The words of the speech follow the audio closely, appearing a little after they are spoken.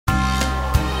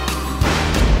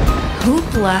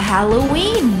Hoopla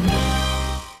Halloween.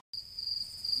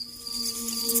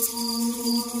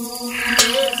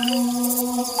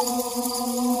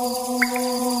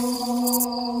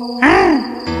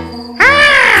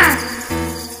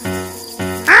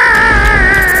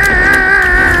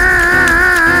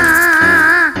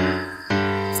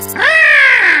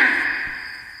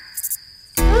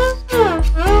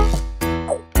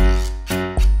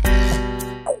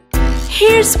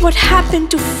 Here's what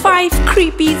happened to 5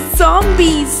 creepy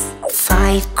zombies.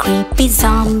 5 creepy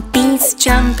zombies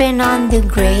jumping on the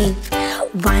grave.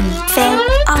 One fell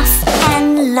off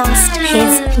and lost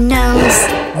his nose.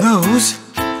 Nose?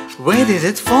 Where did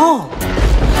it fall?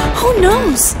 Who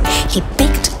knows? He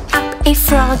picked up a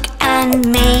frog and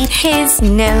made his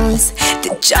nose.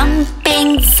 The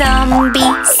jumping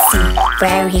zombie, see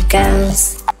where he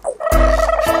goes.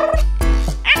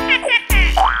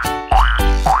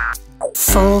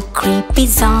 4 creepy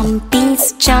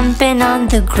zombies jumping on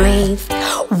the grave.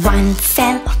 One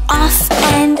fell off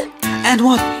and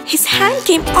what? His hand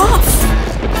came off.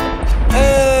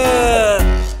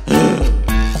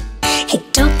 He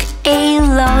took a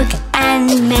log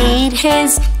and made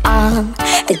his arm.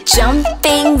 The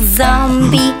jumping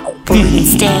zombie wouldn't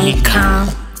stay calm.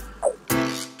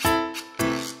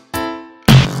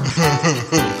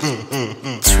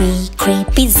 3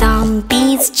 creepy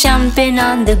zombies jumping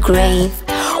on the grave.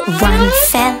 One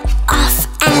fell off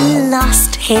and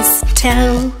lost his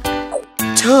toe.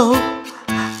 Toe?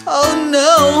 Oh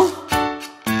no!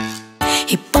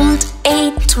 He pulled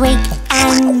a twig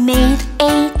and made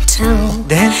a toe.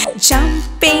 Then?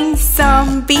 Jumping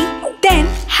zombie then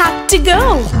had to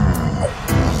go.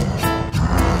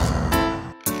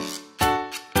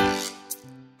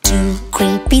 2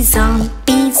 creepy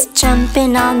zombies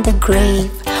jumping on the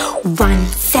grave. One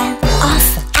fell off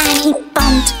and he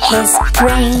bumped his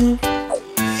brain.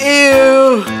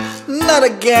 Ew! Not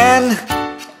again!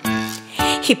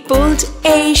 He pulled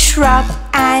a shrub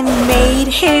and made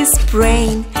his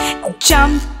brain.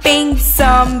 Jumping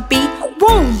zombie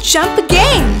won't jump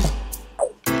again.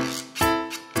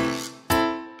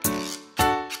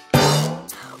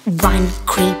 1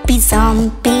 creepy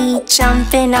zombie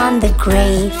jumping on the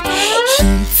grave.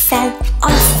 He fell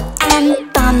off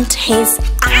and bumped his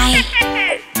eye.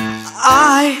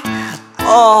 Eye?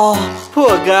 Oh,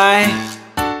 poor guy.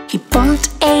 He pulled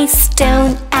a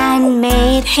stone and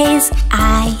made his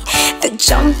eye. The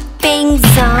jumping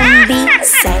zombie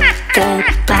said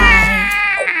goodbye.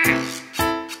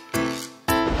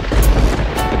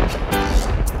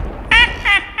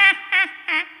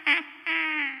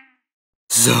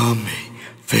 Zombie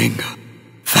finger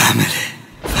family.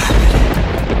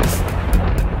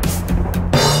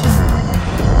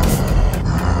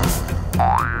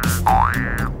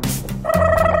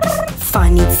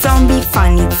 Funny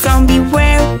zombie,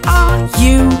 where are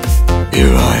you?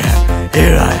 Here I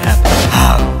am,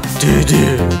 how do you do?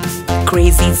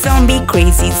 Crazy zombie,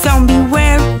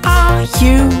 where are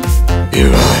you?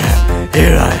 Here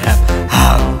I am,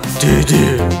 how do you do?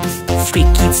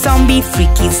 Freaky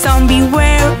zombie,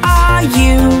 where are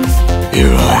you?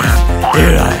 Here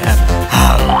I am,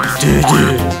 how do you do?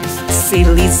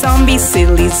 Silly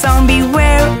zombie,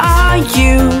 where are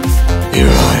you?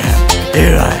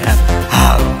 Here I am,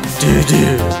 how do you do?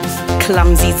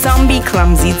 Clumsy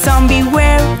zombie,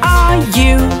 where are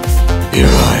you? Here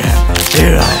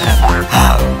I am,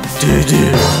 how do you do?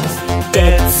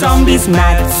 Dead zombies,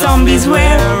 mad zombies,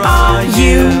 where are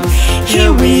you?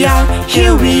 Here we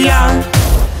are,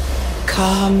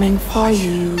 coming for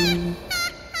you.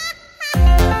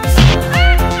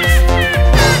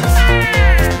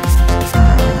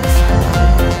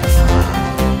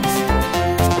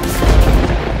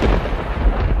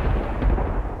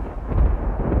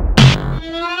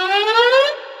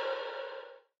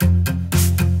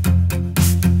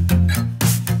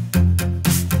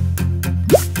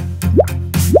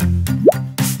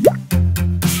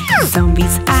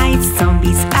 Zombie's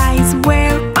eyes,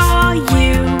 where are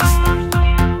you?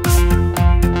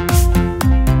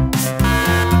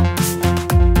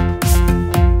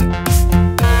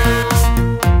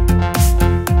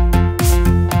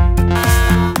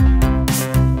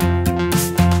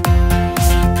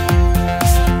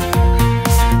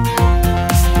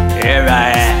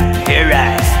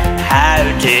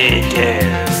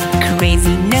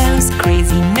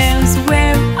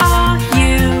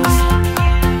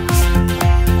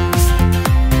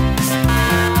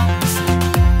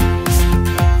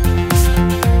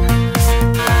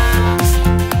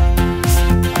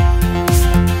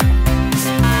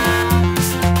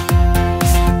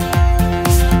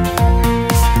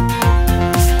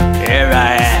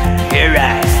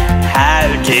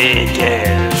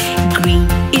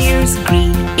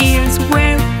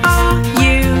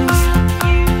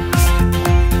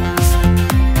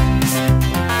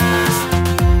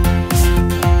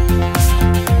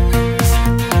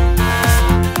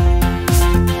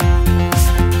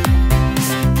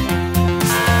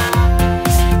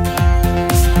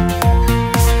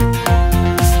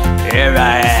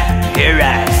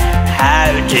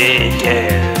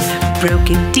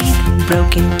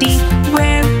 broken teeth,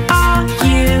 where are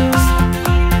you?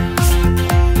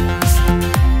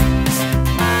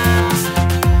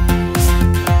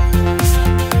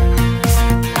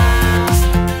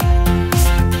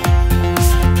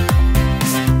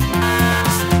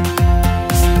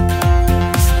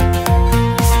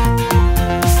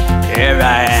 Here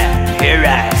I am,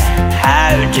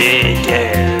 how do you do?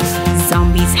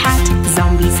 Zombie's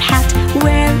hat,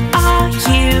 where are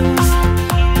you?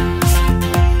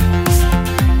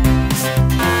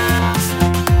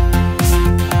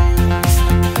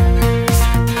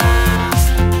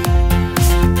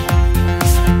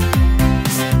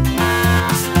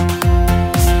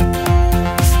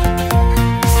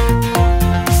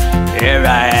 Here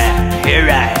I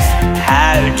am,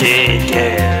 how do you do?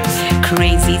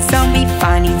 Crazy zombie,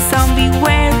 funny zombie,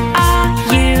 where are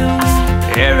you?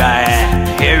 Here I am,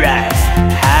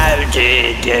 how do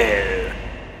you do?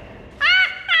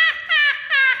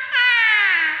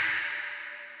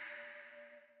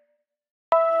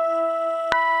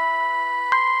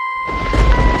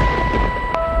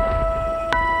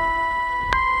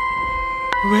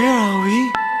 Where are we?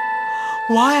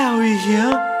 Why are we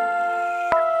here?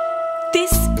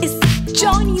 This is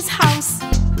Johnny's house.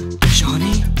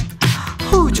 Johnny?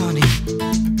 Who Johnny?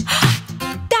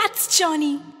 That's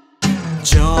Johnny.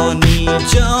 Johnny,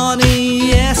 Johnny,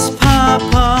 yes,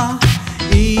 Papa.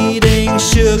 Eating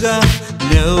sugar,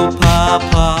 no,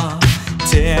 Papa.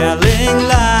 Telling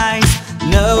lies,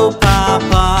 no,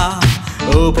 Papa.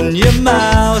 Open your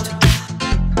mouth.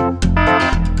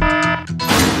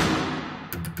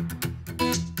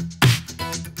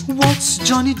 What's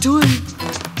Johnny doing?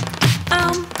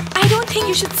 I don't think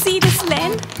you should see this,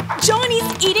 Len. Johnny's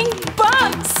eating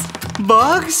bugs.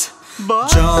 Bugs?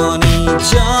 Bugs? Johnny,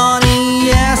 Johnny,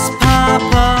 yes,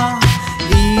 Papa.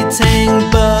 Eating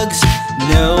bugs,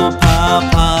 no,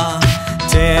 Papa.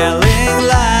 Telling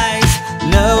lies,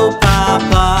 no,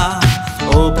 Papa.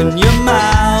 Open your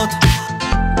mouth.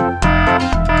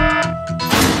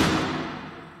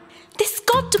 There's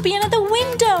got to be another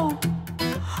window.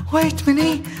 Wait,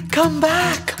 Minnie, come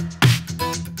back.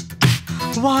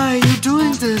 Why are you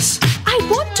doing this? I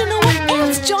want to know what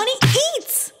else Johnny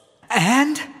eats.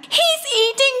 And? He's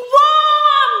eating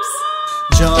worms.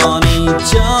 Johnny,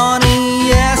 Johnny,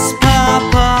 yes,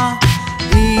 Papa.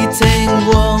 Eating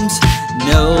worms,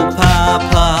 no,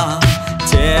 Papa.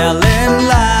 Telling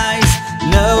lies,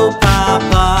 no,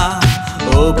 Papa.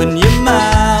 Open your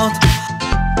mouth.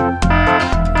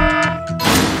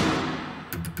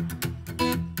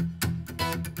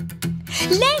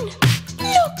 Len,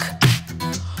 look.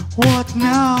 What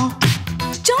now?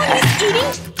 Johnny's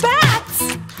eating bats.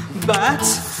 Bats?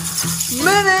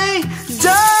 Minnie!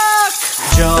 Duck!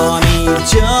 Johnny,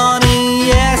 Johnny,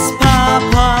 yes,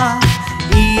 Papa.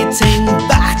 Eating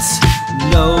bats,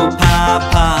 no,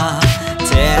 Papa.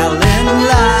 Telling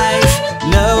lies,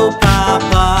 no,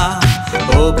 Papa.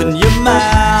 Open your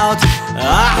mouth.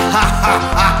 Ah, ha, ha,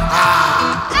 ha, ha.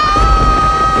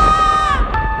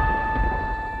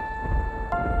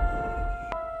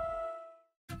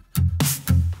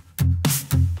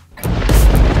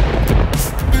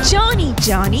 Johnny,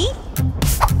 Johnny.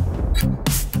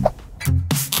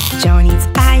 Johnny's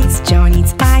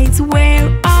eyes, where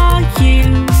are you?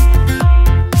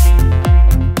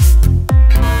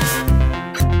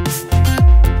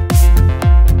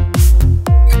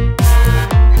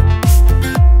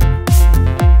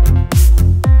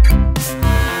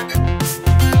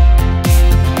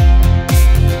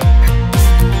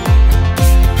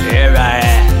 Here I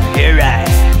am,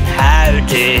 how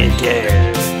do you do?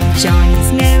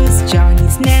 Johnny's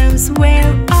nose,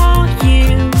 where are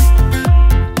you?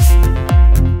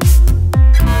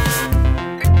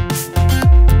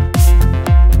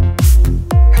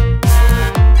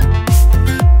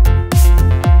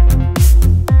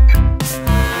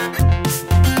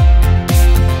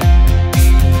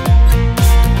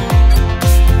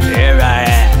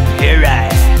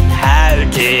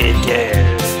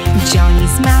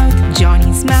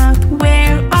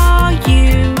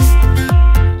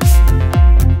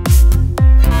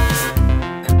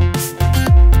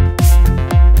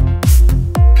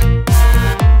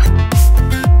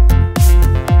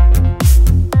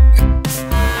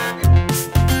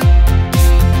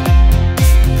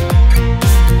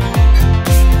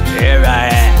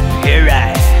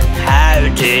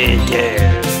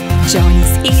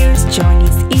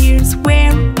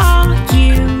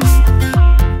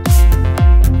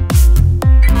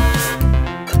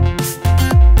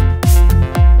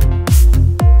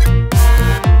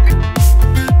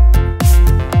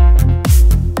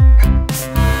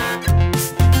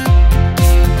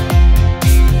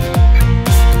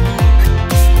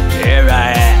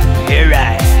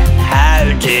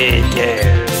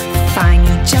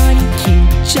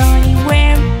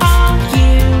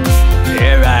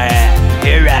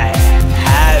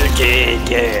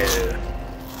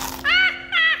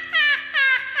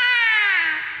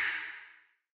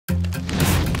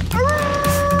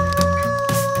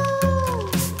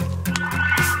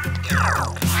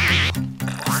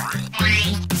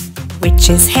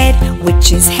 Witch's head,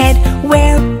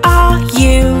 where are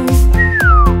you?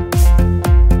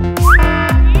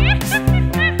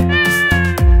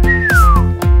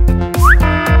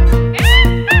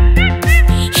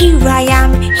 Here I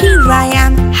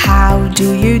am, how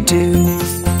do you do?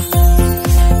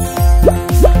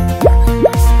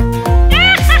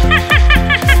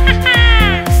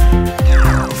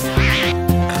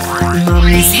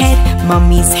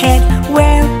 Mommy's head,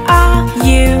 where are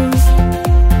you?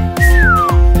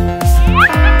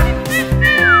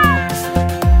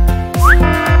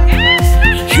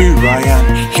 Here I am,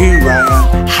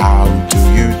 how do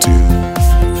you do?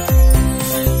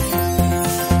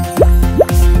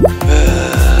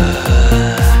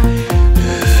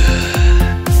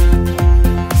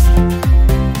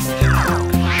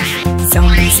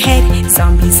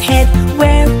 Zombie's head,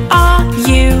 where are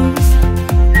you?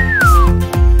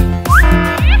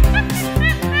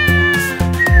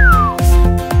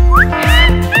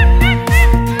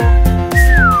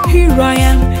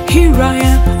 Here I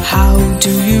am, how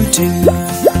do you do?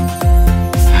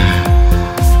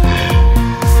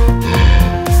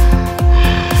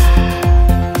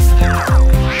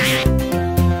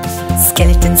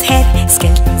 Skeleton's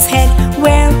head,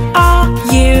 where are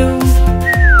you?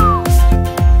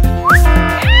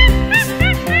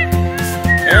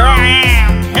 Here I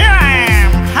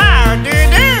am, how do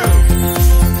you do?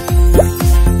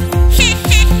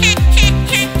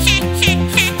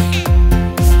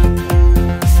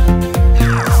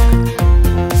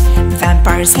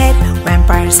 Vampire's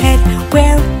head,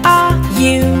 where are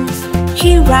you?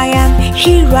 Here I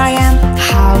am,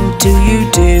 how do you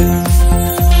do?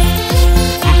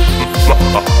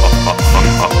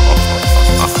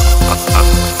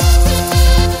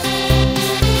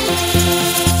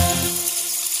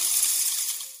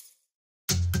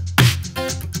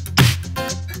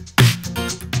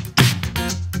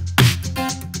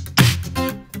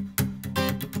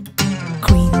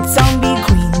 Green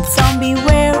zombie,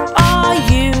 where are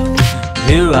you?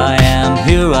 Here I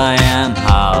am,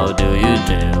 how do you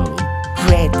do?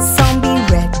 Red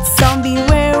zombie,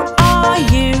 where are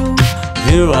you?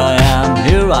 Here I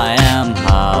am,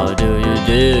 how do you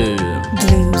do?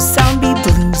 Blue zombie,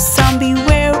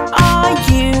 where are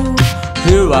you?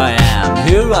 Here I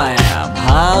am,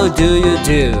 how do you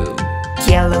do?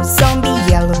 Yellow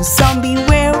zombie,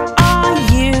 where are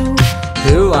you?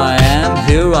 Here I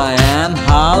am,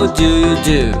 how do you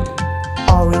do?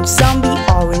 Orange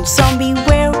zombie,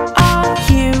 where are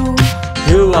you?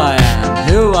 Here I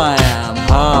am,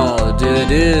 how do you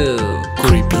do?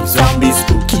 Creepy zombies,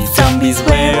 spooky zombies,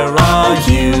 where are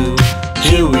you?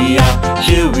 Here we are,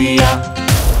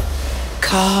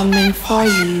 Coming for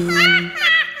you.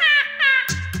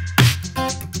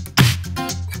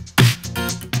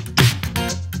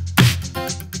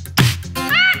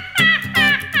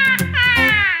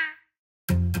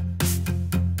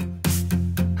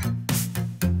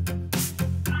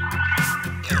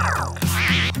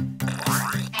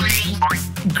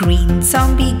 Green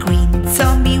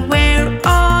zombie, where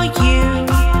are you?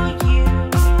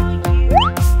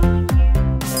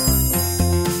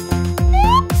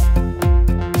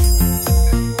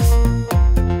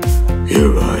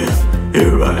 Here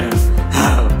I am,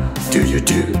 how do you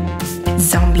do?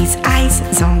 Zombie's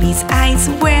eyes,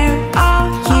 where are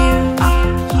you?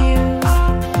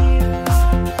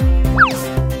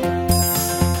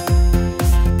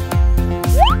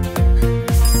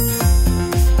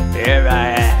 Here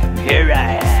I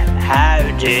am, how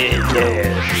do you do?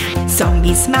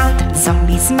 Zombie's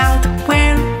mouth,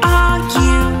 where are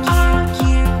you?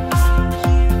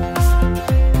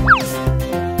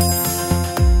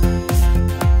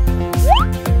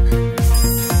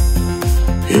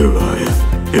 Here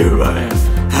I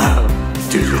am, how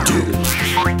do you do?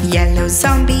 Yellow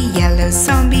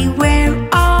zombie, where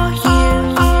are you?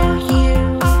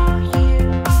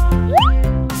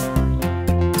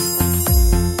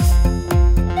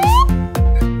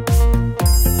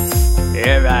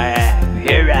 Here I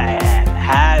am,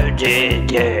 how do you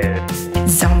do?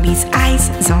 Zombie's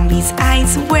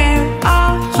eyes, where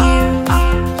are you?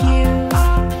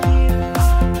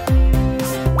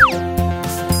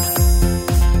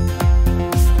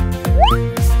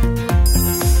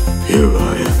 Here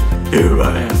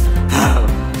I am, how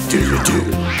do you do?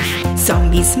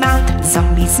 Zombie's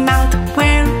mouth,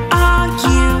 where are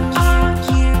you?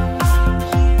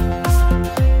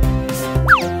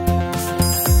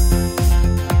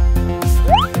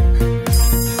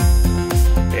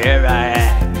 Here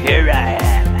I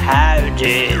am, how do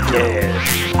you do?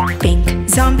 Pink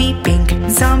zombie,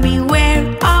 where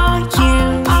are you?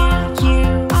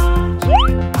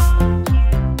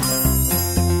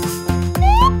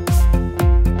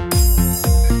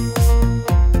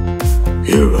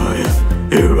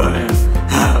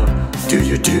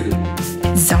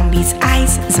 Zombie's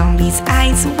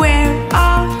eyes, where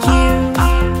are you?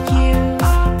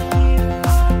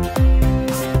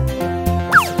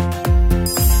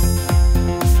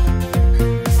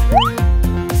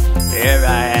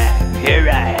 Here I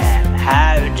am,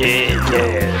 how do you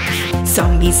do?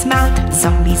 Zombie's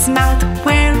mouth,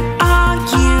 where are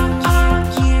you?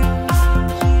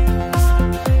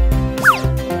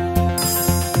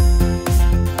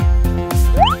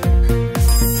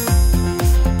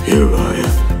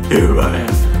 Here I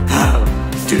am, how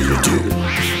do you do?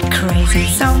 Crazy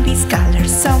zombies, color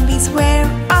zombies, where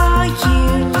are you?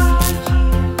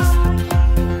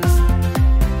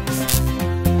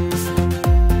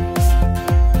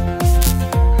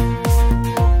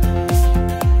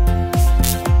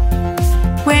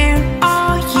 Where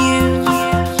are you?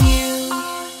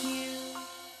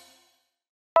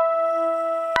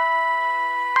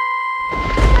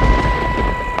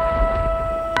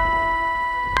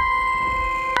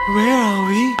 Where are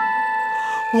we?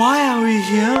 Why are we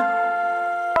here?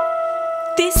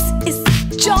 This is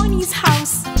Johnny's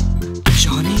house.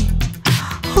 Johnny?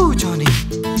 Who Johnny?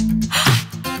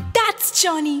 That's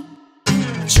Johnny.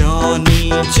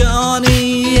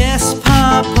 Johnny, yes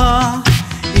Papa.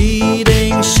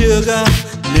 Eating sugar,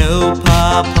 no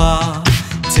Papa.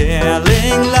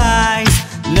 Telling lies,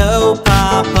 no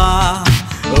Papa.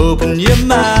 Open your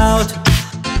mouth.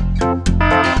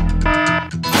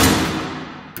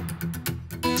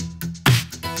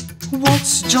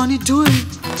 What's Johnny doing?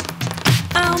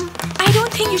 I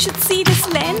don't think you should see this,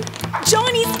 Len.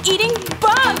 Johnny's eating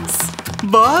bugs.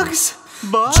 Bugs?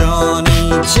 Johnny,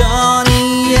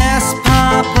 yes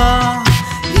Papa.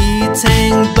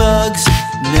 Eating bugs,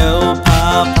 no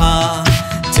Papa.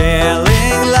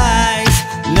 Telling lies,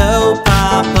 no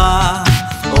Papa.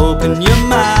 Open your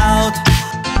mouth.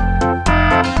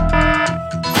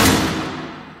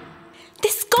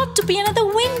 There's got to be another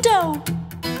window.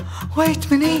 Wait,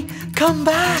 Minnie, come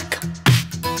back.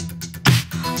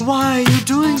 Why are you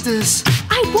doing this?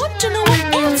 I want to know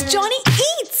what else Johnny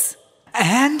eats.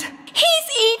 And? He's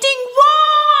eating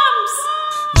worms.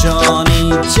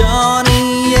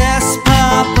 Johnny, yes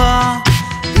Papa.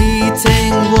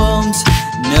 Eating worms,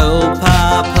 no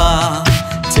Papa.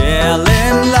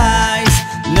 Telling lies,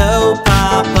 no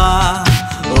Papa.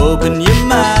 Open your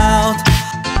mouth.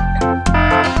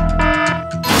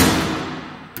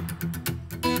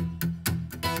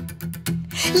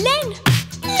 Len,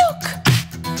 look.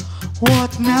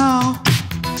 What now?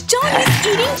 Johnny's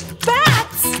eating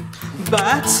bats.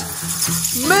 Bats?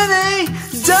 Minnie,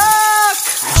 duck!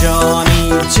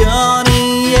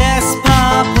 Johnny, yes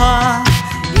Papa.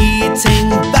 Eating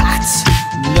bats,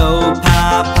 no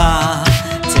Papa.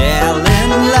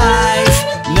 Telling lies,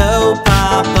 no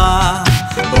Papa.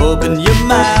 Open your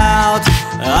mouth.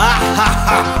 Ah ha ha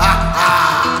ha ha.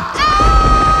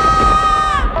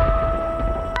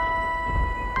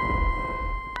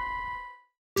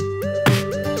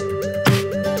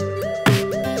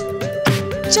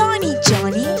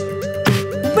 Johnny,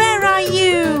 where are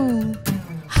you?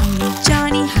 Hungry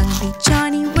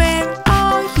Johnny, where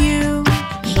are you?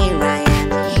 Here I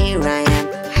am,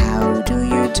 how do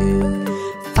you do?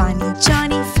 Funny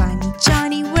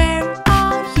Johnny, where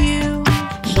are you?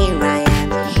 Here I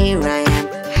am,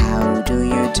 how do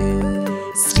you do?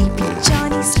 Sleepy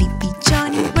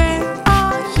Johnny, where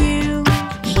are you?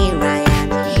 Here I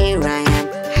am,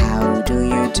 how do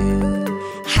you do?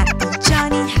 Happy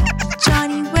Johnny,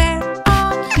 where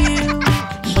are you?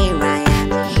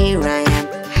 Here I am,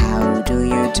 how do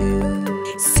you do?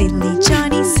 Silly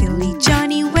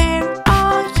Johnny, where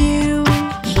are you?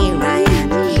 Here I am,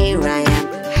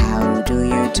 how do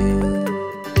you do?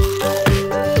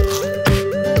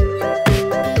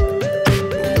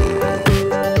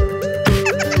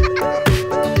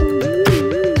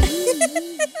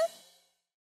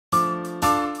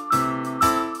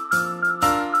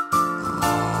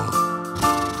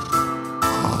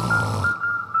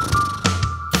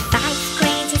 Five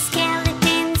crazy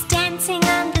skeletons dancing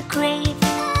on the grave.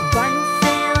 One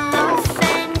fell off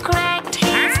and cracked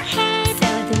his head. So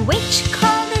the witch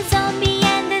called the zombie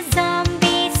and the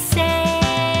zombie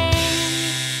said,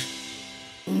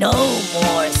 No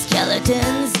more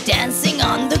skeletons dancing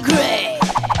on the grave.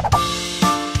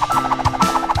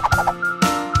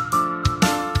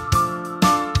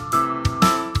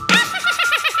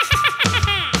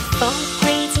 four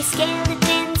crazy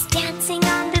skeletons dancing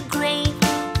on the grave.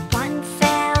 One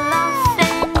fell off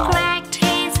and cracked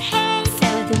his head. So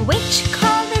the witch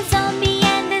called the zombie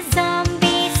and the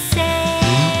zombie said,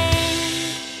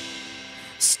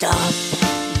 Stop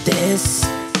this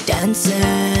dancing.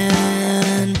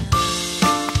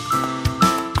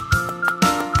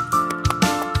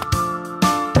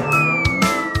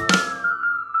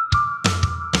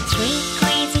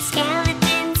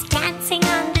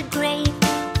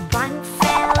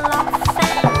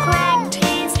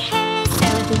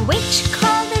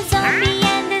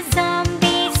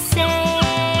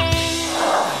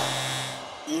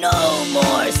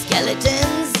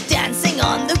 skeletons dancing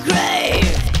on the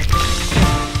grave.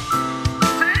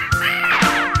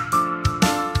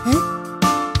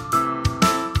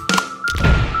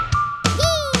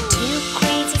 Two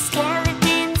crazy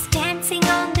skeletons dancing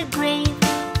on the grave.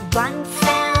 One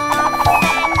fell off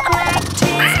and cracked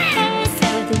his head. So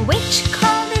the witch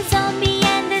called the zombie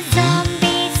and the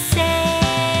zombie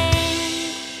said,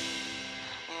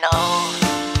 No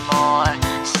more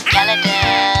skeletons.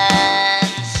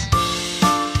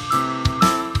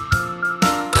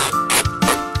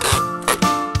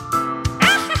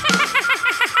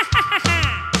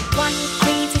 one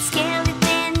crazy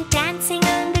skeleton dancing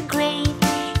on the grave.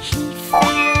 He fell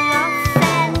off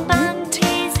and bumped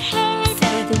his head. So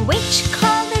the witch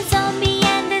called the zombie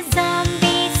and the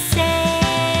zombie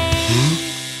said,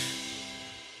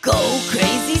 Go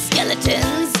crazy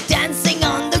skeletons dancing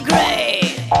on the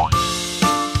grave.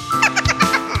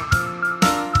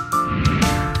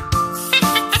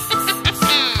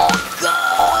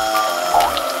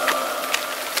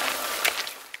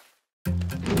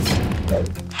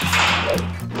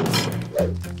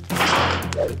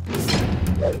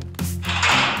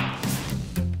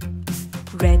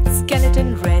 Red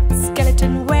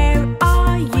skeleton, where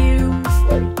are you?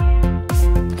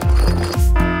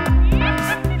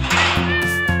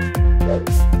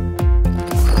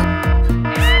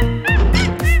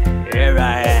 Here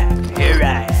I am,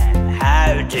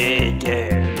 how do you do?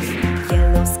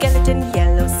 Yellow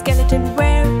skeleton,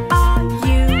 where are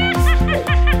you?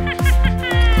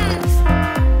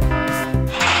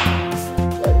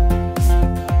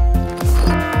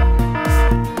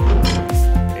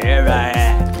 Here I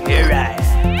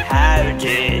am, how do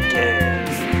you do?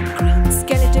 Green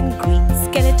skeleton,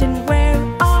 where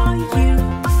are you?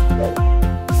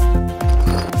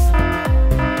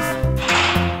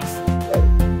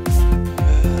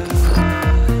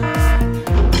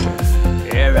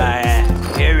 Here I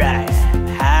am,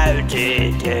 how do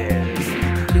you do?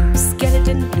 Blue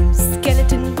skeleton,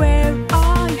 where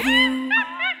are you?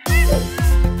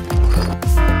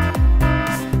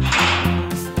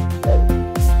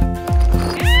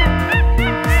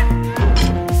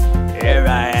 Here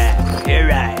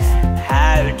I am,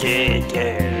 how do you do?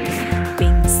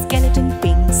 Pink skeleton,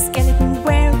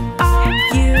 where are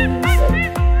you?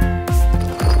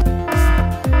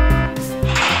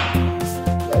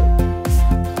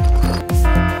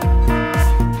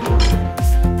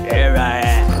 Here I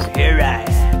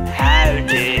am, how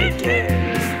do you do?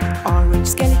 Orange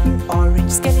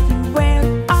skeleton, where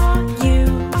are you?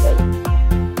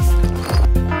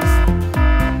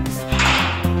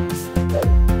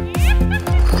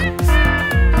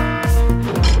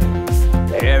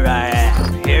 Here I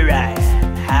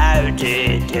am, how do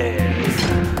you do?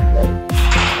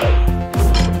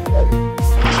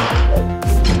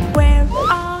 Where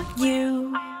are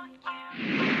you?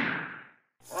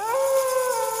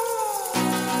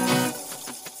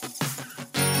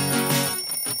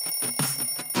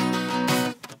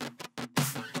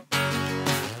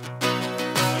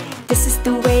 This is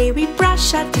the way we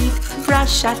brush our teeth,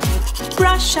 brush our teeth,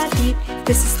 brush our teeth.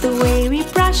 This is the way we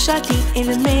brush our teeth in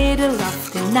the middle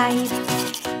of the night.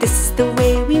 This is the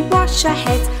way we wash our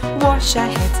heads, wash our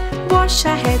heads, wash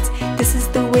our heads. This is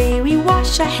the way we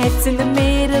wash our heads in the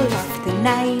middle of the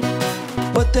night.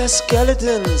 But they're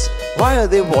skeletons. Why are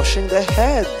they washing their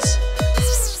heads?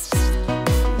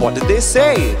 What did they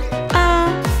say?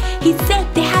 He said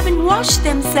they haven't washed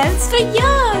themselves for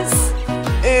years.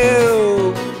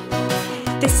 Ew!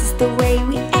 This is the way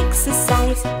we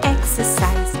exercise,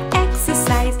 exercise,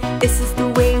 exercise. This is the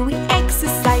way we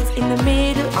exercise in the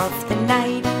middle of the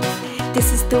night.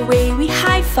 This is the way we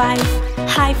high five,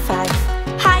 high five,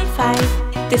 high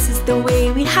five. This is the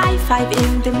way we high five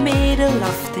in the middle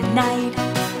of the night.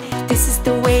 This is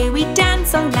the way we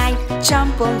dance all night,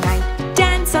 jump all night,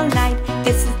 dance all night.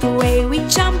 This is the way we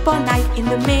jump all night in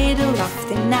the middle of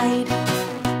the night.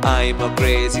 I'm a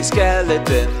crazy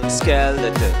skeleton,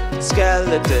 skeleton,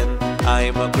 skeleton.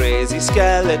 I'm a crazy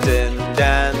skeleton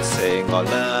dancing all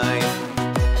night.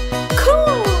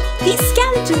 Cool! These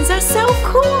skeletons are so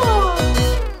cool!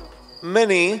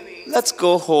 Minnie, let's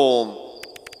go home.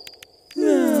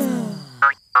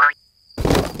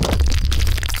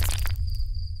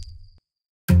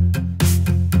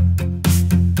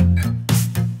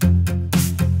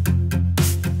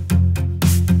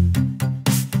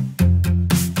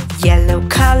 Yellow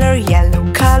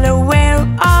color, where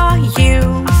are you?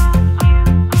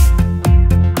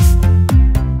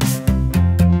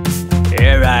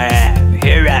 Here I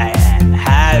am,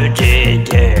 how do you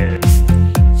do?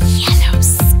 Yellow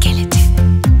skeleton.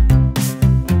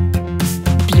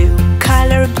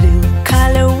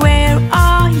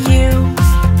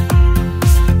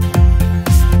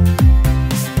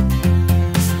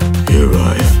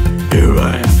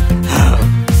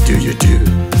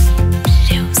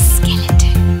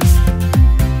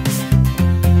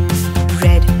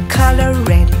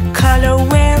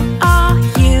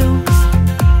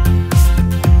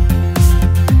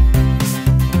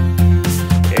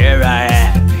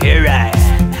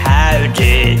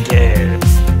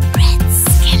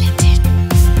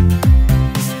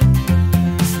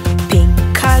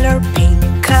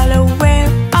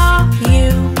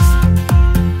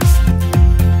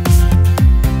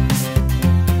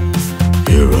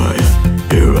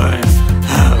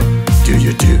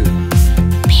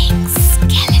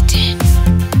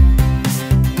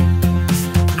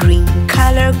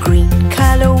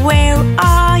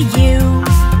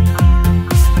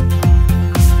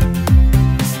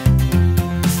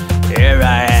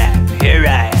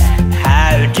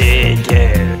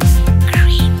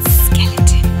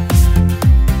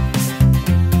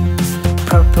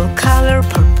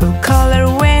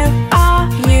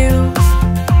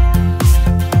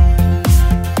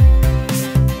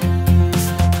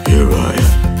 Here I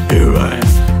am, here I am.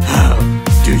 How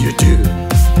do you do?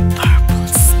 Purple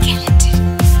skeleton.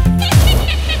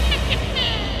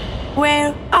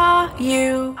 Where are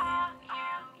you?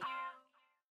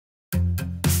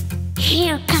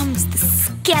 Here comes the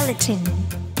skeleton.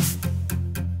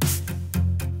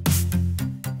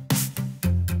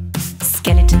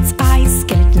 Skeleton's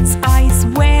eyes,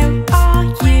 where are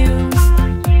you?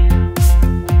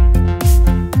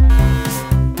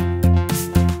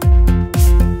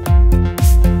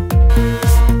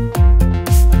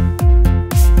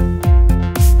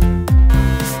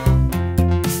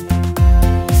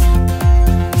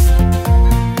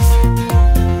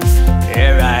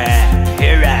 Here I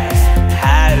am,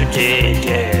 how do you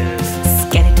do?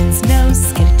 Skeleton's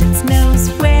nose,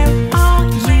 where are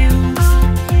you?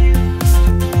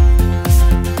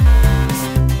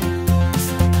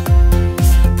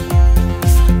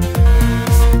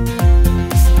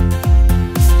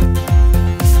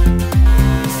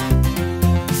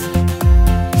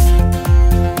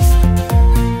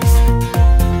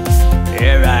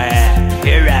 Here I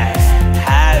am,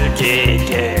 how do you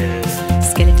do?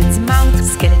 Skeleton's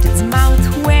mouth,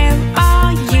 where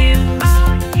are you?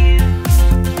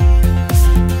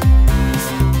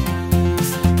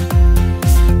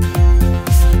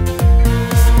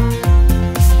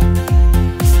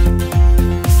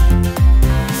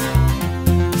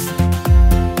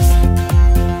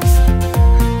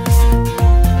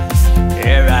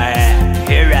 Here I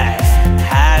am,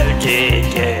 how do you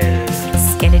do?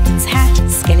 Skeleton's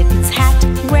hat,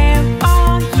 where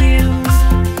are you?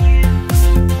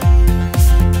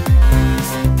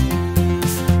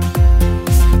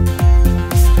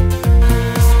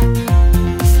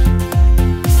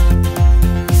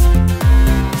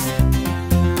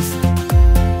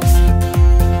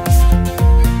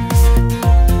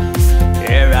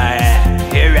 Here I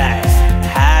am,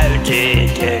 how do you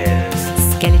do?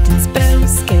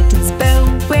 Skeleton's bow,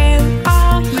 where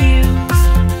are you?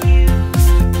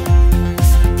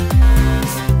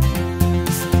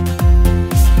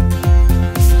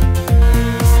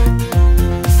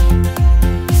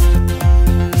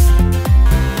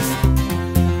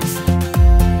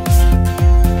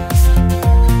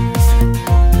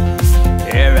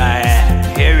 Here I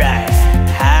am,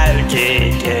 how do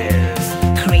you do?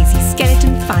 Crazy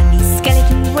skeleton, funny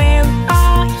skeleton, where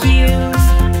are you?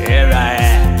 Here I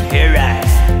am,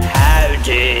 how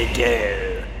do you do?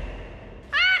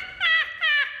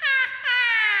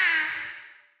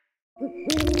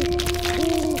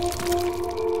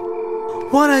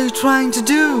 What are you trying to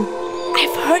do?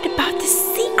 I've heard about this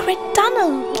secret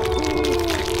tunnel.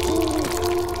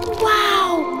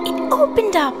 Wow, it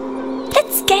opened up.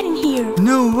 Let's get in here.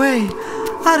 No way.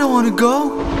 I don't want to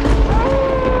go.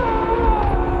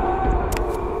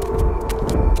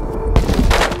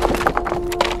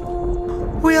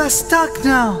 We are stuck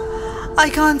now. I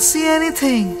can't see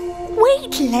anything.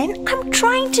 Wait, Len, I'm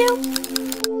trying to.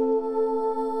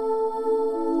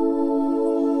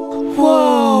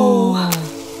 Whoa.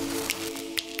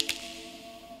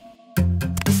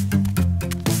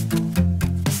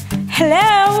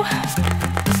 Hello?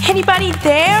 Anybody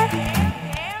there?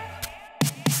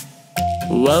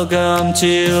 Welcome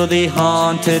to the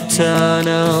haunted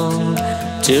tunnel,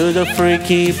 to the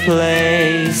freaky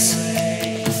place.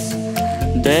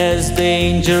 There's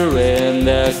danger in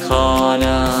the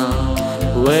corner,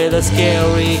 with a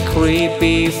scary,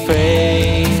 creepy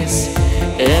face.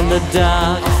 In the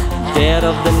dark, dead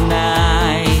of the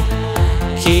night,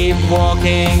 keep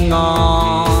walking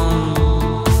on.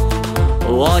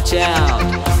 Watch out,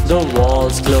 the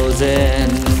wall's closing,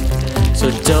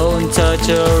 so don't touch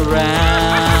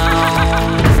around.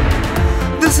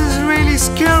 This is really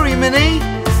scary, Minnie.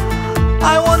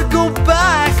 I want to go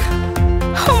back.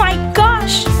 Oh my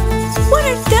gosh! What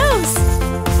are those?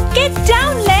 Get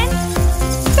down, Len!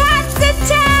 Bats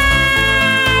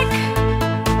attack!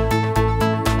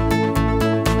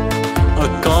 A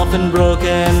coffin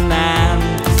broken and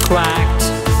cracked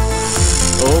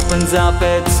opens up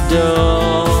its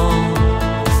door.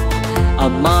 A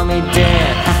mummy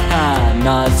dead, haha,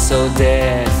 not so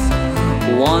dead,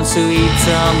 wants to eat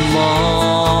some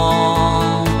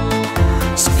more.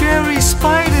 Scary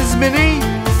spiders, Minnie.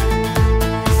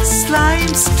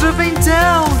 Slime's dripping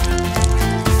down.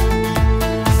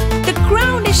 The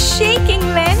ground is shaking,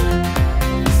 Len.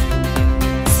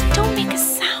 So don't make a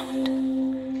sound.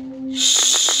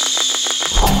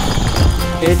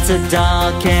 It's a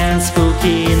dark and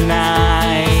spooky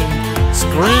night.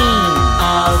 Scream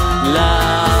out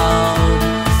loud.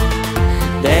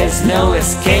 There's no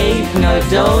escape, no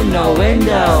door, no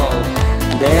window.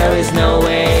 There is no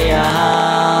way out.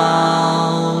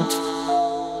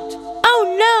 Oh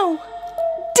no!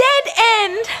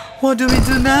 What do we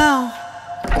do now?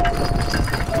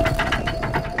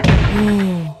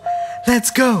 Oh,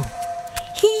 let's go.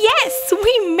 Yes,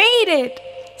 we made it!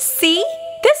 See?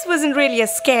 This wasn't really a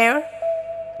scare.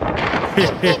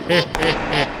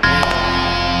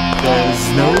 There's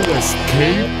no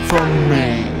escape from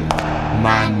me.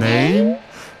 My name,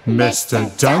 Mr.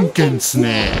 Duncan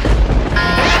Snare.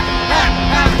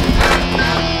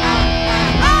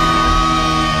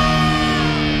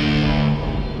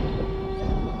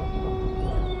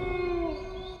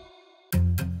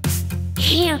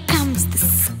 Here comes the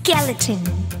skeleton.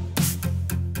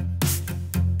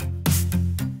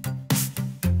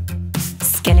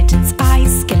 Skeleton's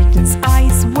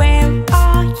eyes, where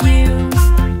are you?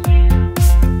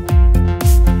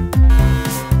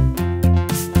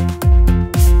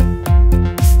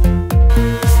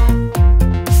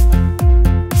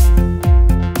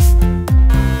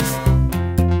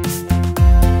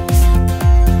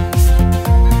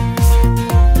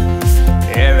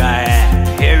 Here I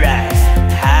am,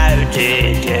 how do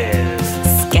you do?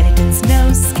 Skeleton's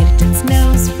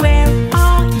nose, where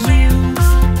are you?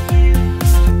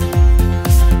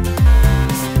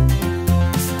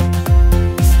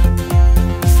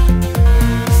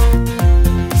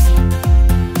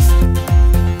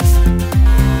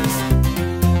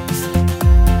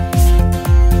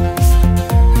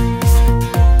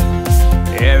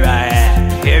 Here I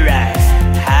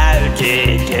am, how do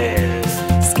you do?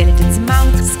 Skeleton's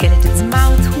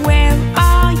mouth, where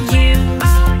are you?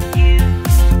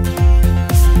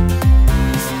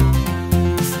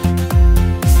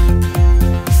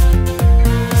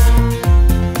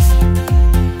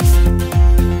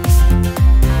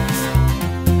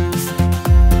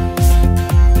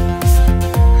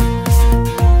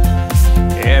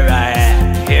 Here I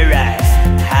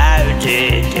am, how do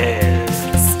you do?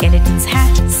 Skeleton's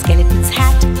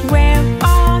hat, where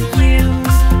are you?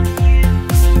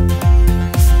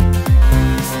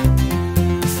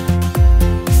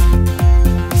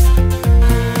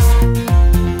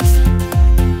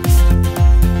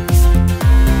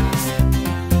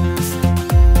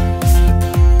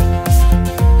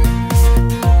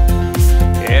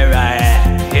 Here I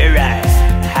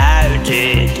am, how do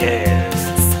you do?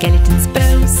 Skeleton's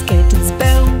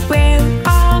bow, where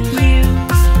are you?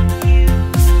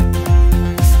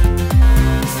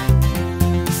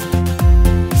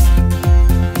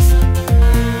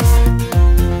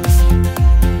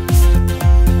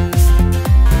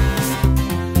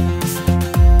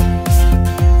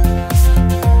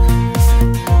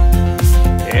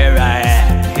 Here I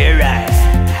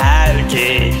am, how do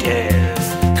you do?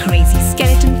 Crazy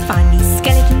skeleton, funny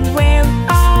skeleton, where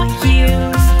are you?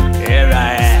 Here I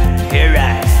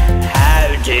am, how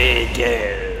do you do?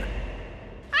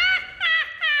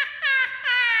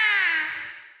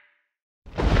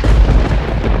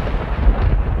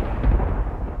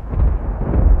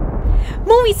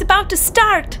 Movie's about to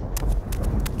start.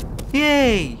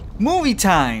 Yay! Movie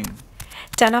time!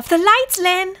 Turn off the lights,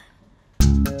 Len.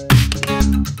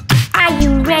 Are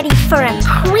you ready for a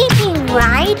creepy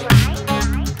ride?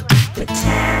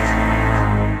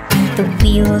 The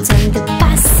wheels on the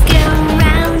bus go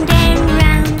round and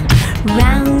round,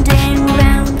 round and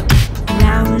round,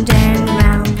 round and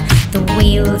round. The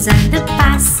wheels on the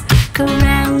bus go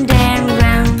round and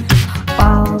round,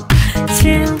 all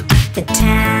through the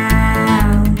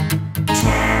town.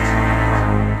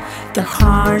 The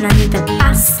horn on the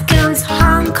bus goes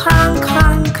honk, honk,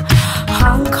 honk,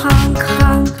 honk, honk,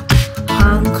 honk,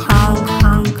 honk, honk,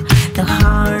 honk. The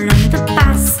horn on the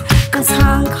bus goes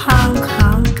honk, honk,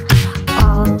 honk,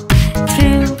 all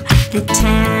through the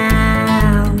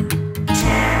town.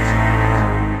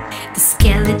 The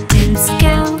skeletons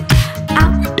go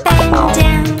up and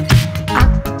down,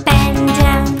 up and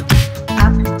down,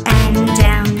 up and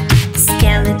down. The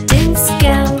skeletons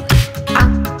go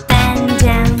up and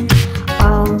down,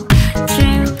 all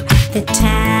through the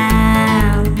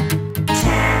town.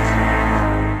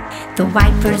 The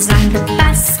wipers on the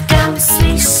bus go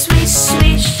swish, swish,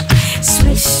 swish,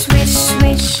 swish, swish,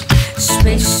 swish,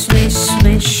 swish, swish,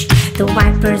 swish. The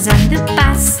wipers on the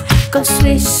bus go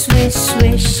swish, swish,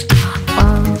 swish,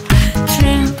 all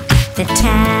through the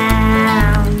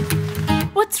town.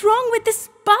 What's wrong with this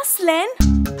bus, Len?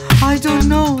 I don't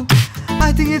know.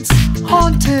 I think it's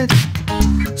haunted.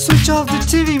 Switch off the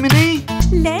TV, Minnie.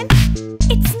 Len,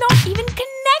 it's not even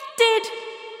connected.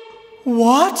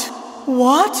 What?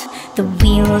 What? The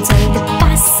wheels on the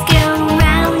bus go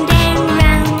round and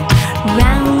round,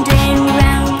 round and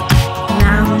round,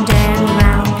 round and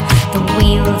round. The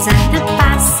wheels on the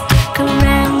bus go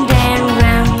round and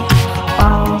round,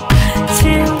 all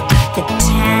through the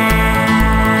town.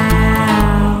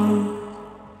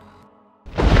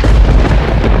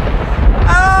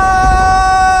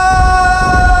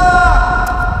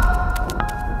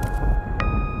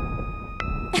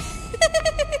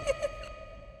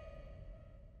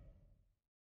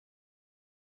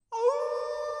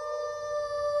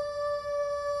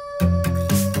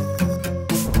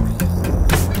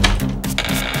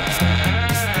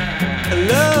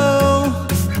 Hello?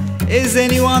 Is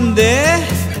anyone there?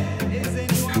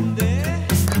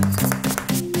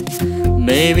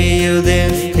 Maybe you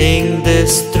didn't think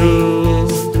this through.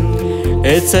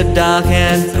 It's a dark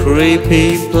and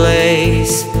creepy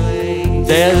place.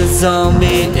 There's a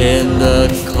zombie in the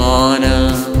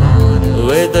corner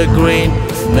with a green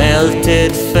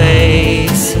melted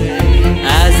face.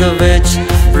 As the witch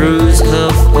brews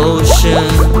her potion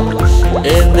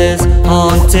in this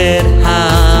haunted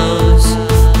house,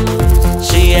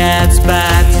 she adds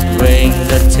bats, ring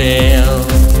the tail,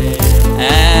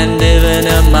 and even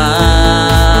a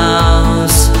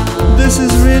mouse. This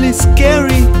is really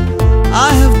scary.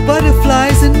 I have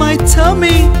butterflies in my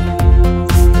tummy.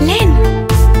 Len,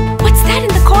 what's that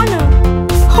in the corner?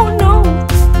 Oh no,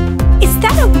 is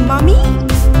that a mummy?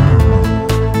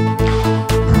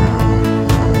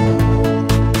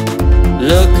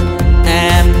 Look,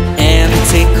 an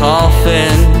empty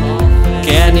coffin.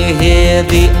 Can you hear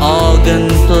the organ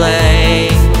play?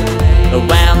 A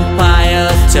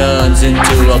vampire turns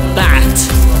into a bat.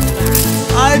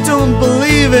 I don't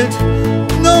believe it.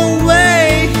 No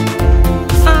way.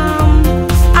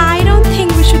 I don't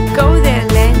think we should go there,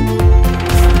 Len.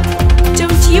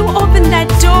 Don't you open that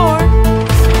door.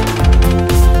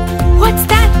 What's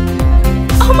that?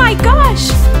 Oh my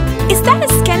gosh! Is that a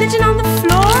skeleton on the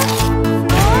floor?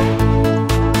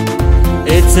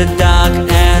 It's a dark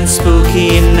and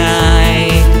spooky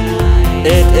night.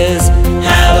 It is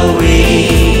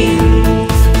Halloween.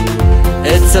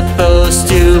 It's supposed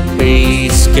to be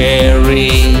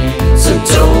scary, so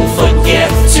don't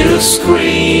forget to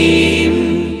scream.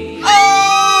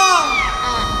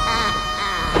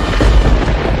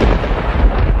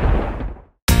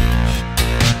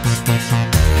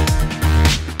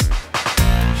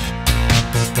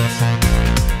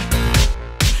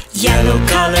 Yellow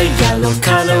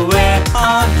color, where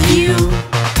are you?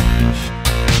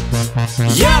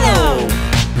 Yellow!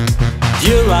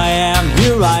 Here I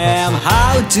am,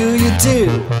 how do you do?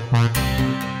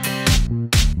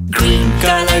 Green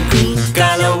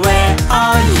color, where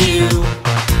are you?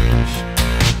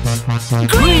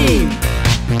 Green!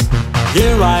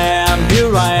 Here I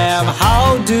am,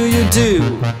 how do you do?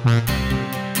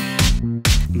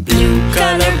 Blue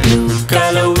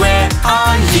color, where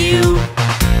are you?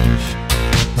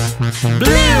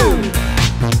 Blue!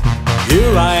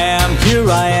 Here I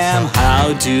am,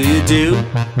 how do you do?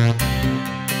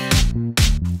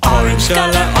 Orange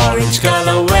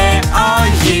color, where are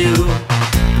you?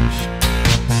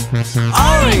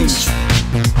 Orange!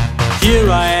 Here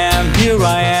I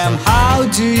am, how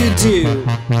do you do?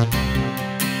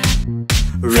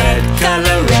 Red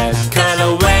color,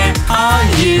 where are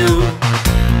you?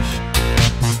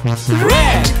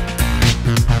 Red!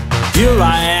 Here I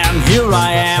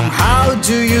am, how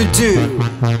do you do?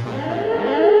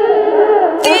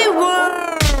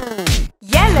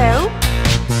 Yellow,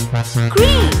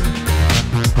 green,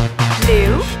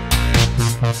 blue,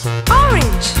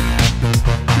 orange,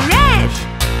 red.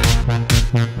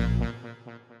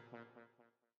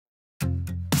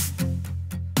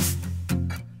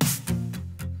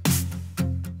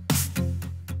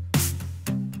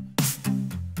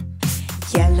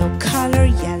 Yellow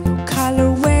color,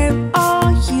 where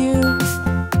are you?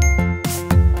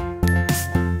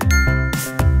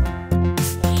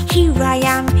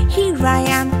 Here I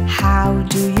am, how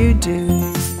do you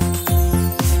do?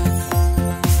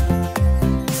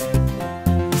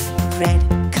 Red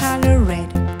color, where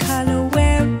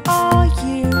are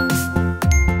you?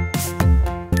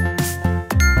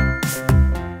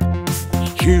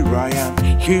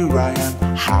 Here I am,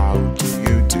 how do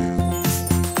you do?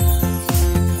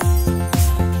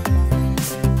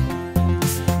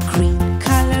 Green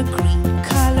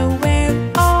color, where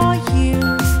are you?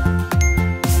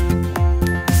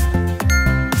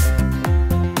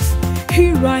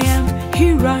 Here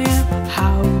I am,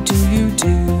 how do you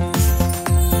do?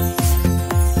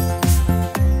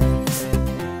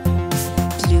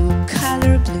 Blue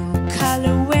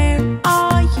color, where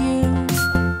are you?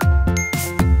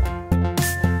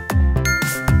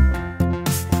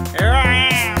 Here I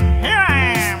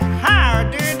am, how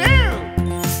do you do?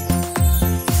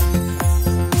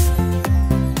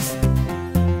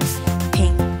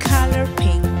 Pink color,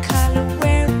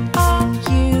 where are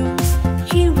you?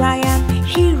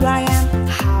 Here I am,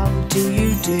 how do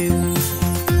you do?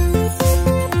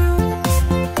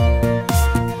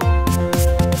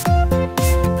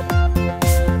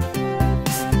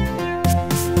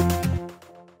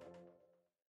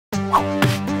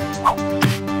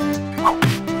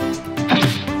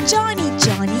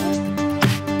 Johnny,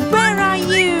 where are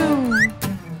you?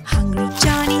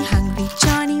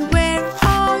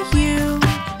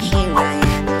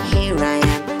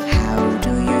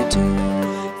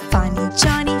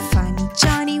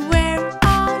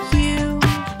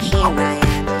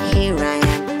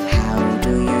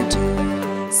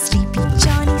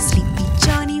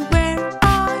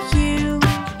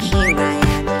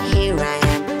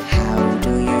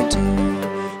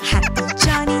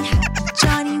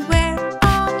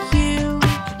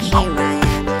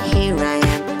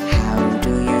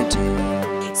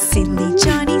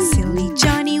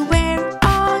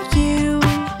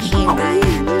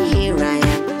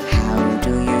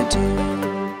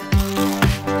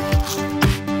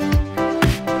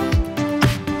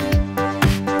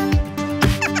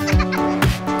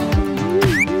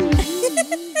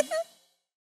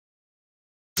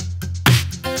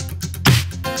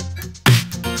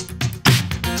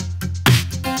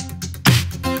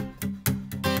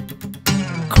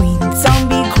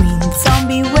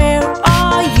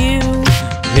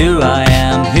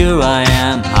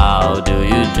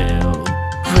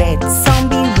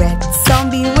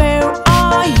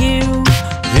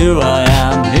 Here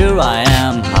I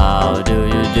am, how do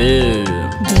you do?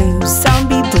 Blue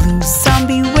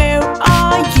zombie, where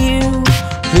are you?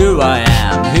 Here I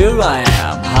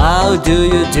am, how do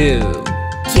you do?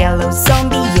 Yellow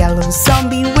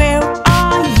zombie, where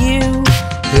are you?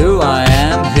 Here I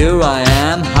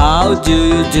am, how do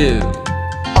you do?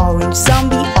 Orange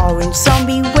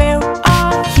zombie, where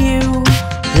are you?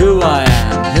 Here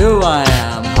I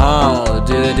am, how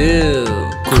do you do?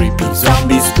 Creepy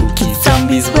zombies, spooky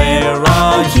zombies, where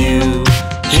are you?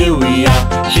 Here we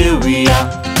are,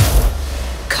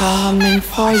 Coming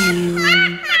for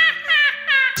you.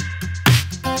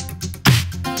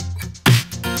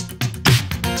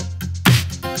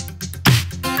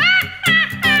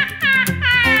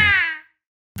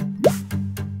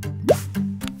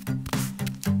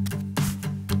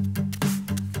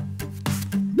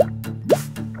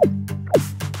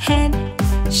 Head,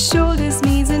 shoulders,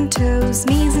 knees and toes,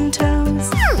 knees and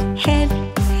toes. Head,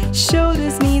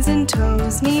 shoulders, knees and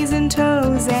toes, knees and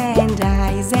toes. And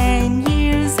eyes and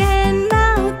ears and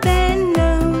mouth and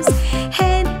nose.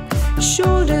 Head,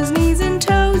 shoulders, knees and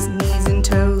toes, knees and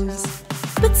toes.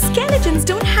 But skeletons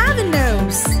don't have a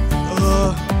nose.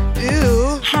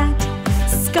 Ew. Hat,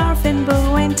 scarf and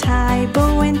bow and tie,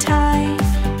 bow and tie.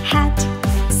 Hat,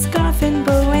 scarf and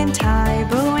bow and tie,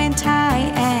 bow and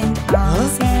tie. And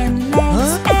arms and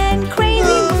legs and crazy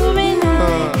moving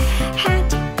eye.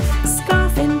 Hat,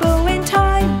 scarf and bow and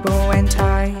tie, bow and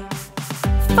tie.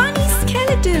 Funny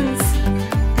skeletons,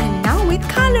 and now with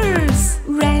colors.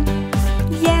 Red,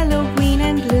 yellow, green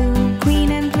and blue,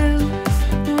 green and blue.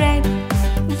 Red,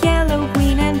 yellow,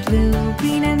 green and blue,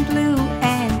 green and blue.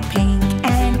 And pink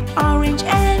and orange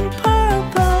and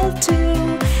purple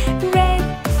too. Red,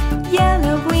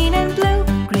 yellow, green and blue,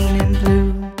 green and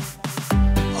blue.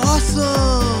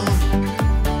 Awesome.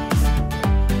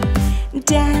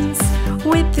 Dance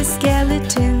with the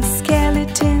skeletons,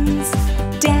 skeletons.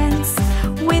 Dance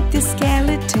with the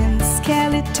skeletons,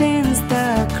 skeletons.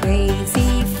 The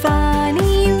crazy,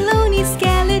 funny, loony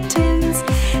skeletons.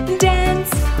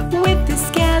 Dance with the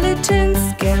skeletons,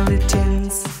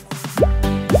 skeletons.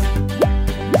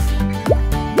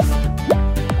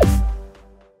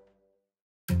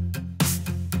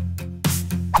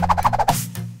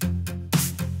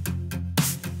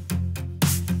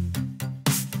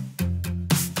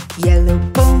 Yellow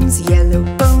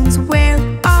bones, where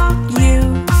are you?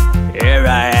 Here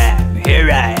I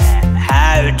am,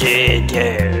 how do you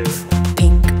do?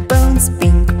 Pink bones,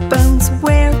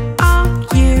 where are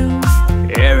you?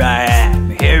 Here I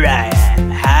am,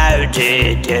 how do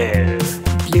you do?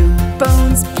 Blue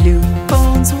bones,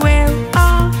 where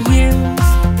are you?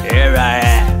 Here I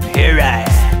am,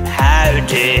 how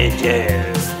do you do?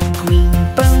 Green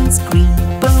bones,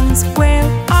 where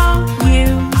are you?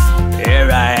 Here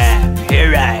I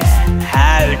am,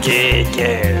 how do you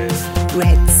do?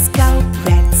 Red skull,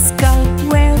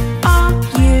 where are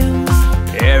you?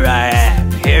 Here I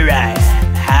am,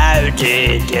 how do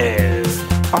you do?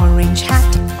 Orange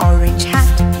hat,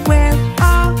 where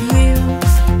are you?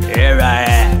 Here I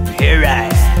am,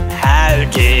 how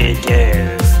do you do?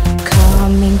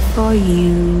 Coming for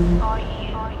you.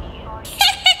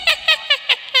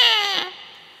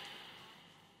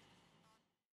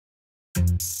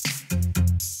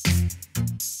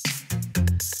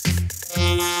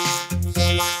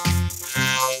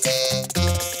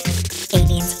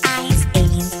 Aliens' eyes,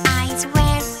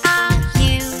 where are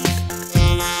you?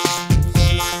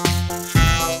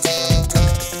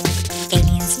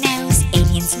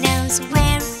 Aliens' nose,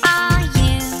 where are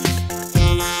you?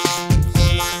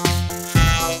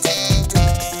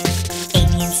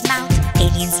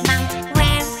 Aliens' mouth,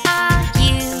 where are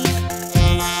you?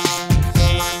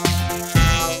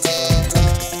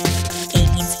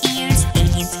 Aliens'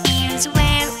 ears,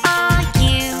 where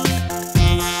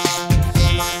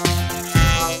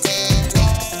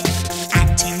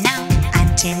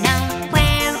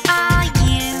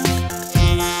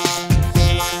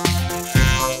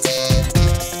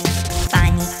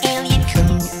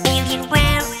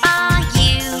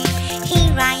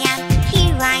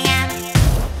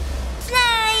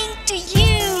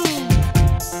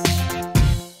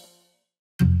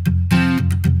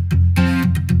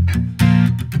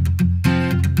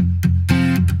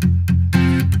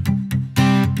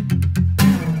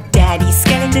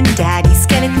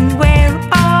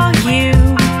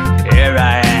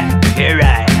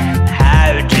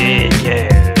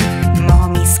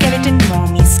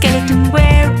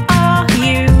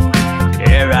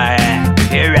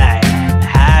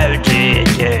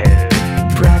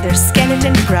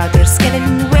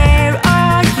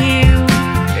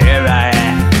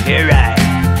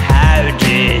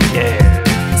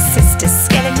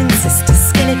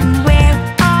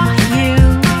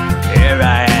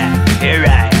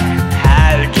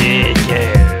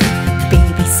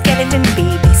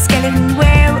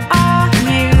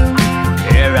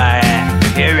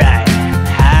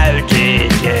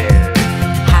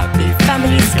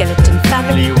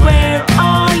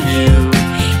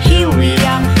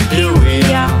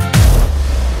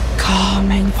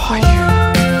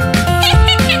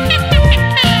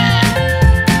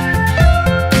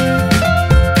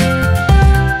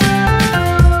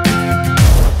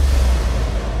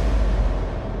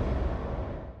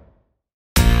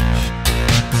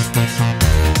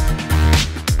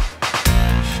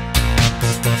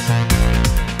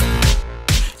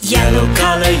Yellow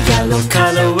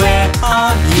color, where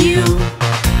are you?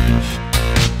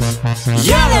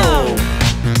 Yellow!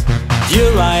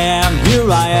 Here I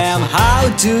am, how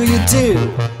do you do?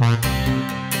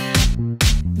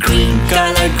 Green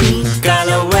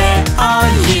color, where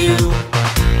are you?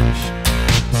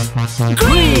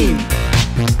 Green!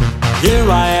 Here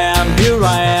I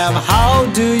am, how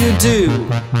do you do?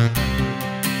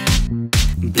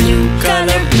 Blue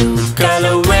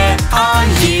color, where are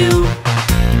you?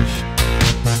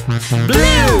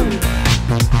 Blue!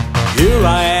 Here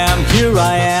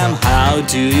I am, how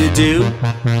do you do?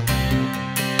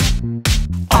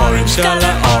 Orange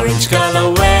color,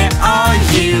 where are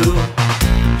you?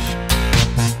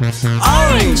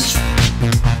 Orange!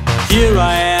 Here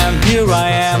I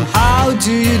am, how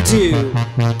do you do?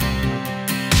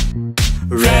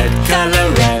 Red color,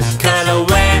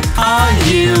 where are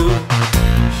you?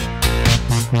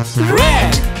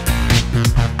 Red!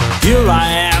 Here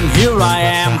I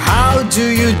am, how do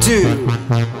you do?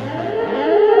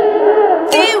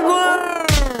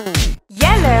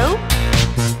 Yellow,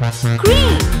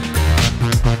 green,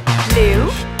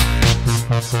 blue,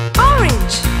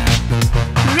 orange,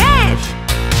 red.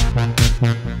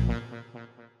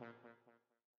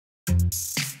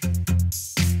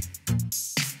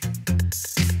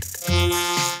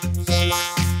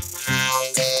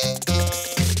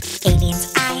 Alien's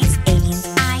eyes,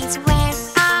 where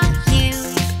are you?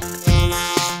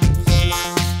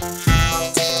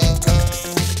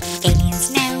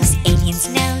 Alien's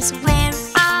nose, where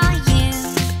are you?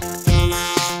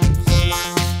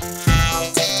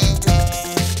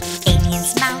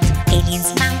 Alien's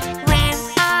mouth, where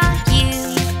are you?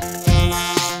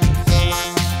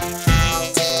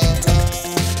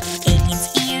 Alien's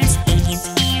ears,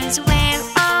 where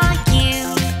are you?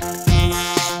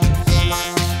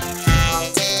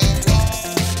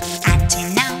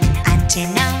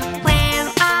 Antenna, where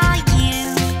are you?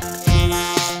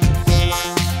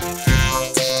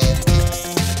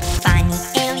 Funny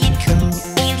alien, cool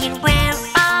alien, where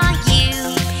are you?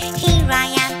 Here I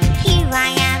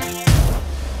am,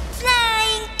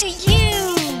 flying to you.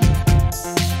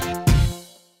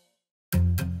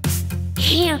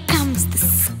 Here comes the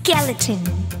skeleton.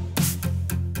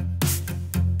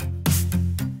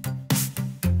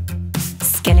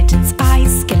 Skeleton's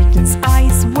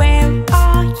eyes, where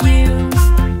are you?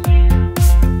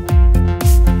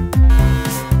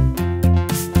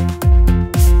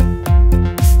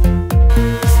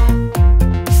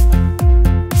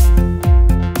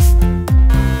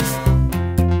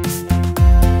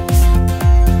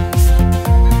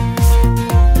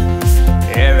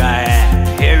 Here I am,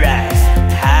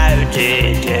 how do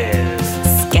you do?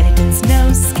 Skeleton's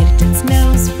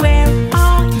nose, where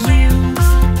are you?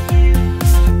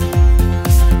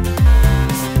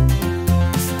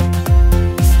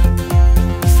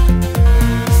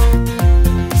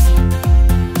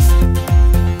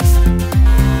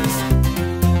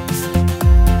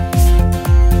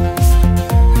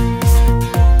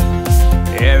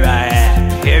 Here I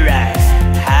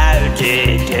am, how do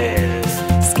you do?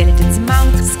 Skeleton's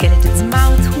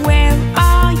mouth, where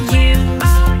are you?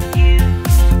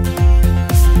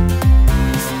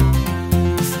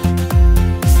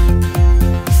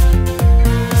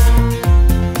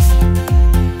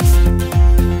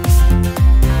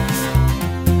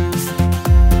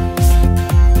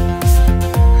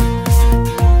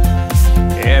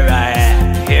 Here I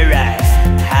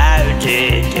am, how do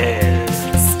you do?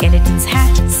 Skeleton's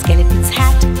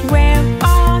hat, where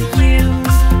are you?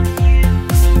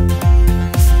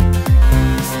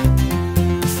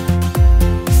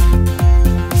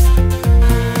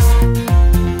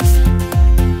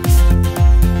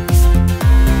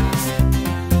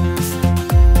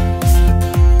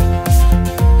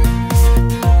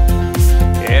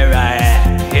 Here I am,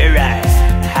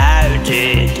 how do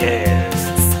you do?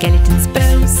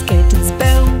 Skeleton's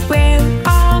bow, where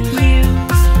are you?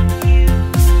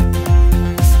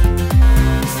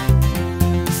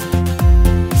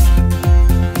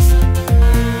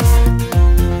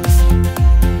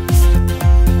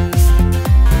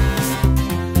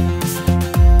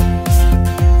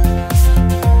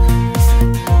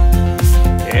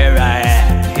 Here I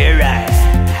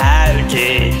am, how do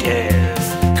you do?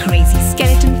 Crazy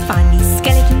skeleton, funny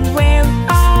skeleton, where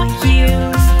are you?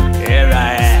 Here I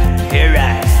am,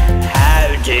 how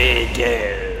do you do?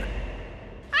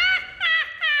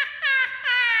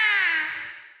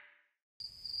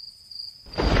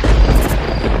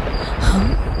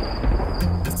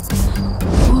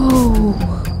 Whoa!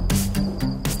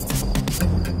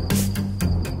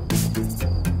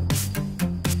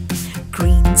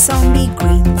 Green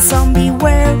zombie,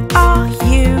 where are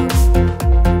you?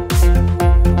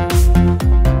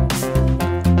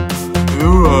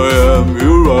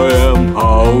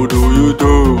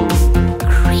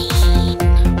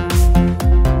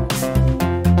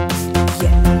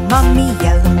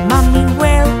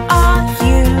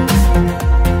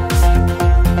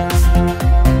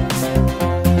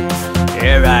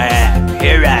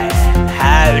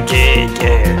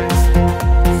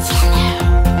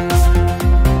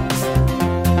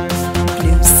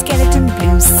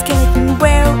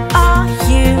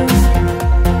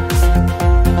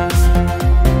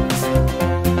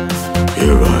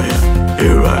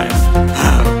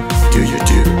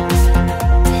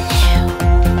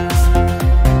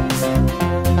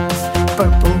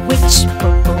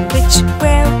 Purple witch,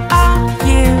 where are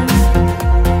you?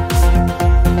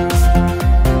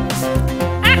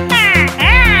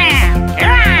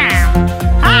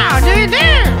 How do you do?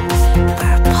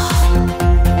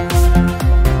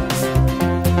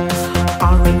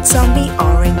 Orange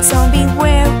zombie,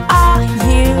 where are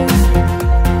you?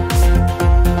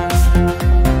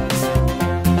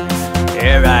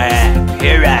 Here I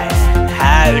am,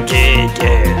 how do you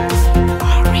do?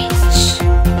 Orange.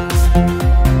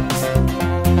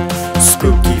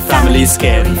 Spooky family,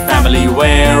 scary family,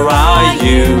 where are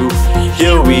you?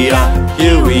 Here we are,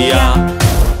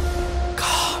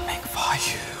 coming for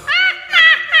you.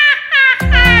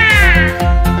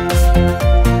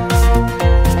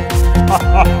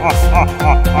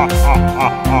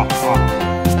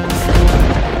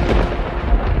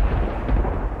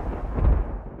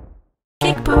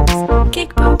 Cake pops,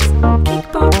 cake pops, cake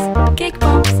pops, cake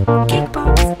pops, cake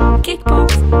pops, cake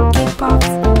pops, cake pops,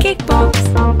 cake pops.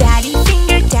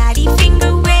 Daddy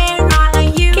finger, where are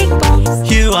you? Cake pops.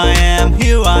 Here I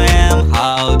am,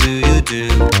 how do you do?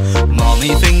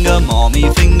 Mommy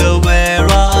finger, where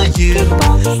are you? Cake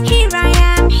pops. Here I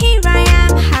am,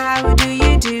 how do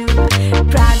you do?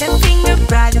 Brother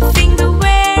finger,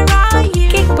 where are you?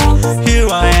 Cake pops. Here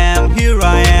I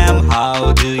am,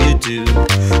 how do you do?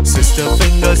 Sister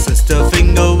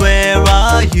finger, where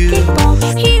are you? Cake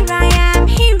pops. Here I am,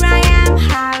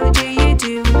 how do you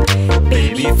do?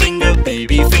 Baby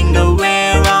finger,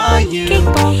 where are you? Cake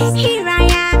pops. Here I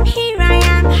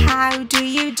am, how do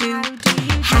you do?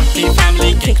 Happy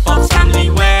family, cake pops family,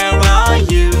 where are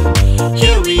you?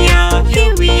 Here we are,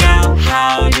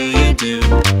 how do you do?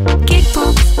 Cake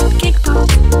pops, cake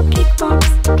pops, cake pops,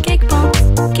 cake pops,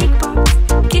 cake pops,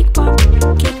 cake pops,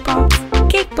 cake pops,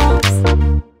 cake pops.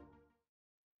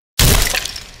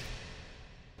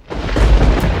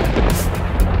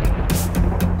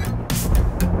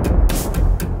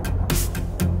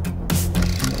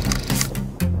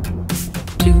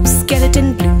 Blue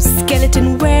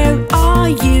skeleton, where are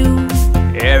you?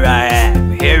 Here I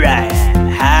am,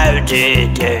 how do you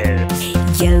do?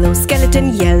 Yellow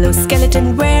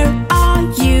skeleton, where are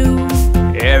you?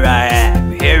 Here I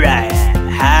am,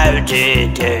 how do you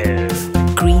do?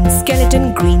 Green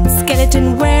skeleton,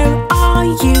 where are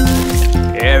you?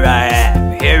 Here I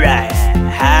am,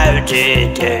 how do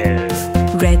you do?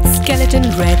 Red skeleton,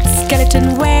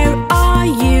 where are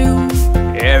you?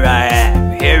 Here I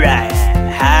am,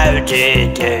 how do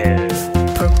you do?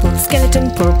 Purple skeleton,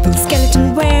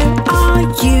 where are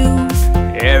you?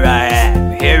 Here I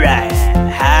am,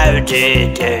 how do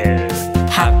you do?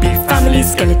 Happy family,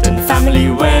 skeleton family,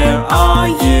 where are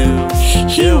you?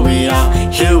 Here we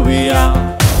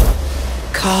are,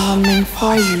 coming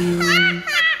for you.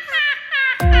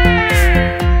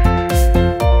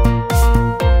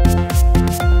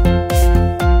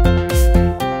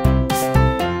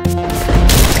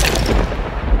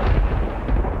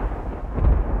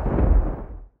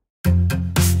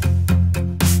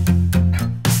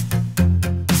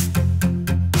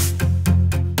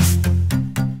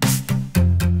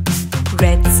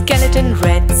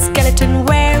 Red skeleton,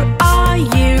 where are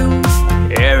you?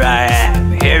 Here I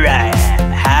am,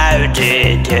 how do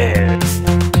you do?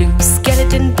 Blue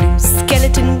skeleton,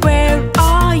 where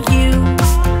are you?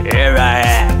 Here I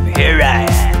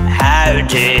am, how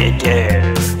do you do?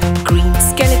 Green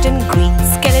skeleton,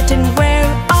 where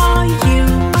are you?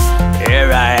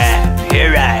 Here I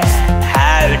am,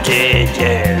 how do you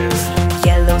do?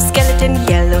 Yellow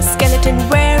skeleton,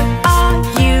 where are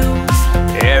you?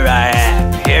 Here I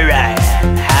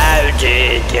am, how do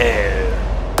you do?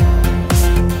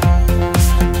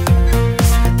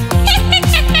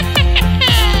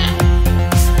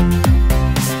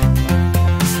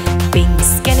 Pink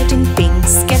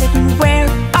skeleton, where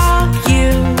are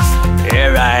you?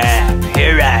 Here I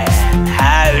am,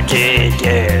 how do you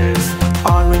do?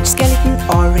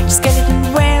 Orange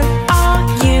skeleton, where are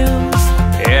you?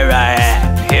 Here I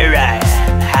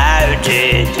am, how do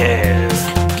you do?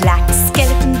 Black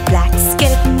skeleton,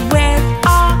 where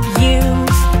are you?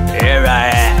 Here I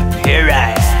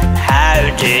am, how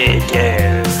do you do?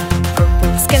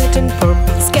 Purple skeleton,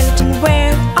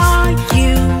 where are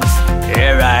you?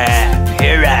 Here I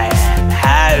am,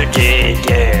 how do you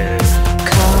do?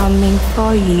 Coming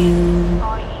for you.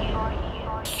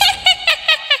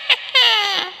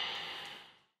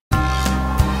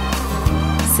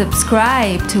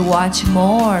 Subscribe to watch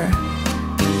more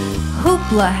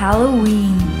Hoopla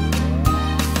Halloween.